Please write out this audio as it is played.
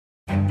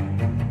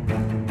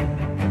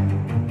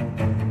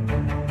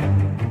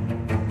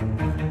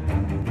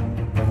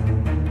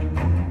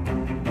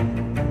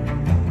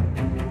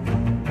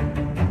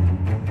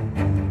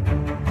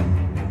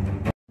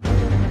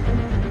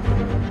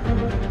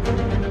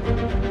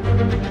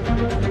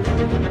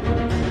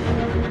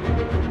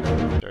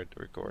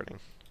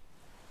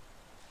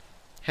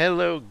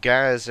Hello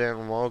guys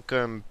and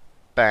welcome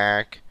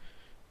back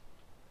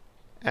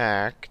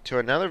to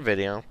another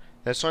video.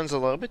 This one's a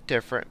little bit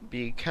different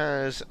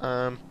because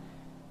I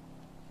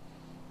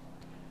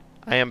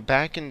am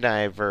back in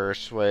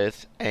Diverse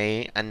with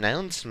a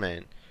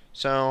announcement.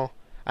 So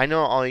I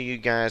know all you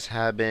guys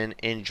have been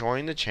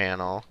enjoying the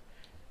channel,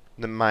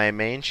 my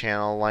main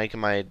channel, like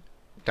my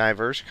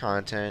Diverse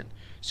content.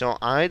 So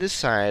I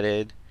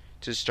decided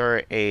to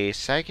start a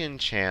second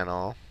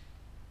channel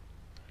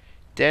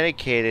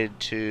dedicated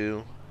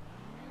to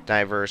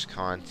diverse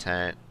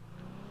content,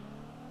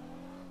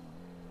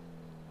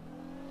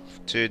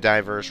 to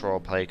diverse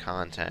roleplay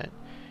content.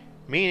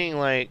 Meaning,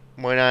 like,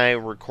 when I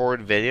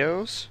record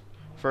videos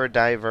for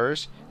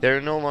diverse,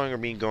 they're no longer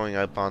be going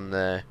up on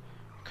the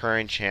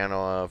current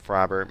channel of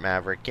Robert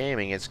Maverick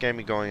Gaming. It's going to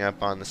be going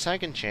up on the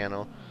second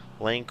channel.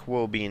 Link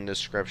will be in the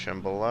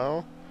description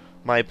below.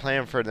 My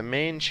plan for the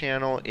main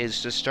channel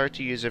is to start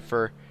to use it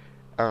for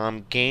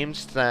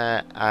games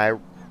that I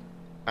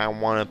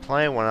want to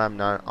play when I'm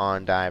not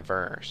on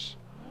diverse.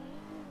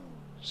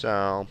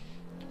 So,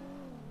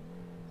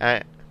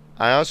 I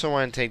also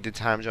want to take the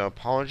time to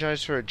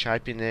apologize for the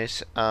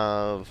choppiness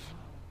of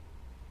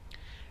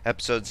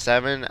episode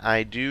 7.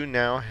 I do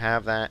now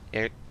have that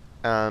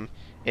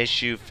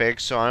issue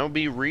fixed, so I will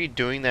be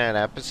redoing that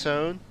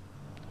episode.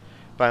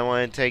 But I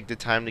want to take the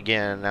time to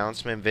get an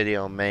announcement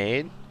video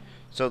made.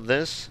 So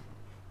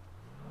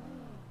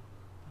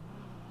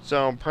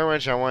pretty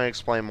much I want to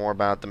explain more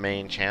about the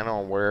main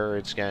channel, where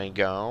it's going to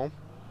go.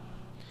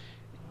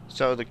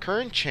 So the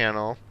current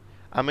channel,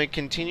 I'm going to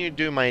continue to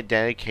do my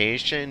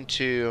dedication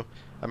to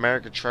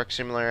America Truck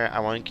Simulator. I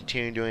want to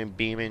continue doing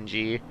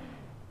BeamNG.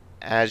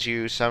 As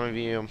some of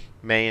you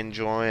may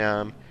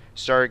enjoy,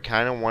 started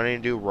kind of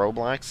wanting to do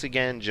Roblox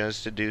again,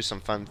 just to do some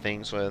fun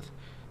things with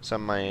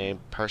some of my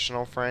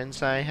personal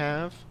friends I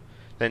have,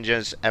 than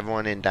just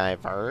everyone in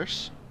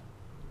Diverse.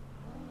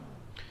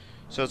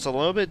 So it's a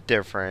little bit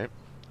different,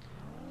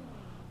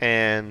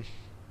 and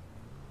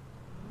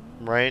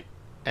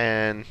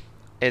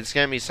it's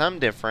gonna be some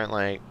different,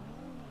 like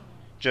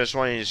just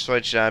wanting to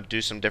switch it up,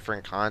 do some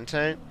different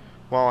content,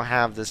 while I'll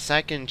have the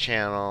second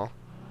channel.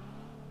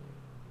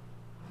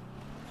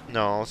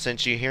 No,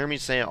 since you hear me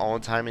say it all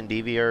the time in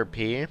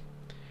DVRP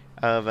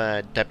of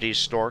Deputy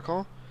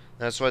Historical,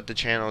 that's what the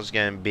channel is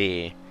going to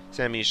be. It's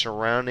going to be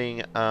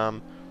surrounding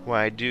what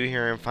I do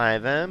here in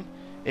 5M.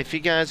 If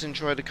you guys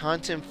enjoy the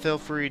content, feel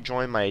free to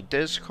join my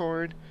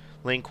Discord.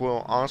 Link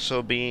will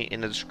also be in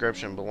the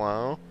description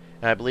below.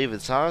 And I believe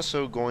it's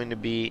also going to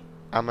be,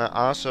 I'm going to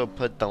also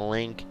put the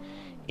link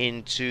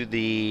into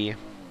the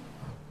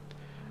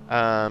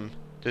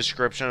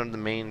description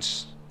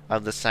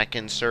of the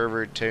second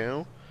server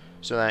too,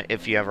 so that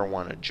if you ever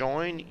want to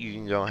join, you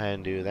can go ahead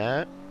and do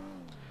that.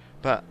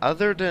 But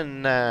other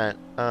than that,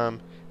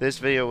 this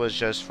video was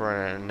just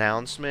for an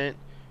announcement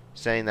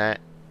saying that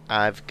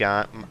I've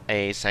got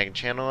a second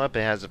channel up.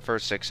 It has the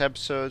first 6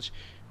 episodes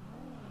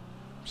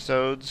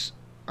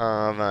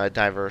of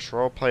diverse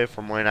roleplay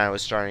from when I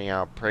was starting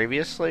out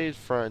previously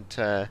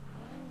to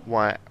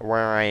where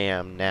I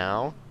am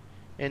now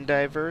in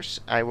diverse.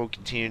 I will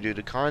continue to do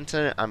the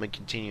content. I'm going to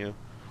continue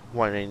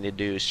wanting to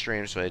do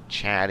streams with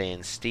Chad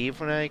and Steve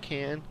when I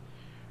can.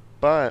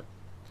 But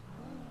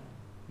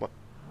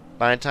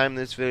by the time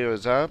this video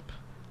is up,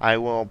 I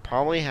will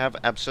probably have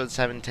episode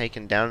 7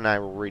 taken down, and I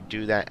will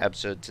redo that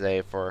episode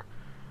today for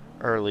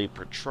early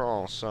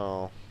patrol.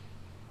 So,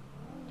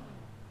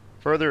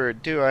 further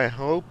ado, I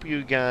hope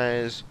you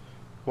guys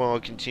will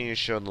continue to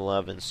show the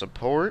love and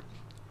support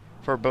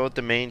for both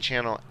the main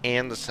channel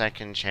and the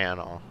second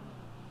channel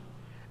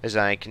as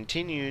I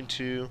continue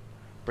to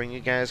bring you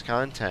guys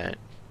content,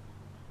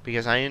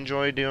 because I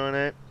enjoy doing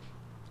it.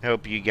 I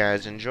hope you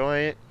guys enjoy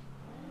it.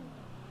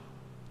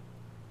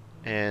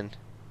 And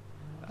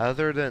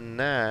other than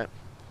that,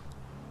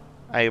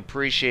 I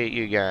appreciate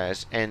you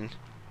guys. And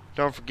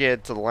don't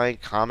forget to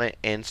like, comment,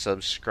 and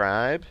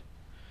subscribe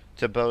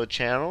to both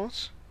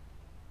channels.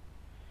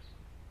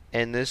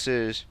 And this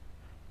is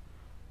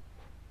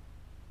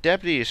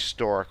Deputy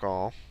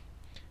Historical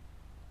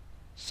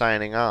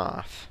signing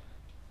off.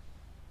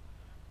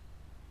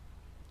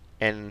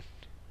 And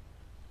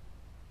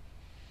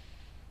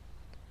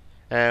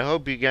I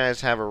hope you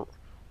guys have a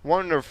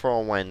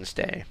wonderful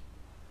Wednesday.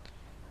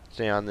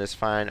 See you on this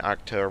fine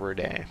October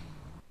day.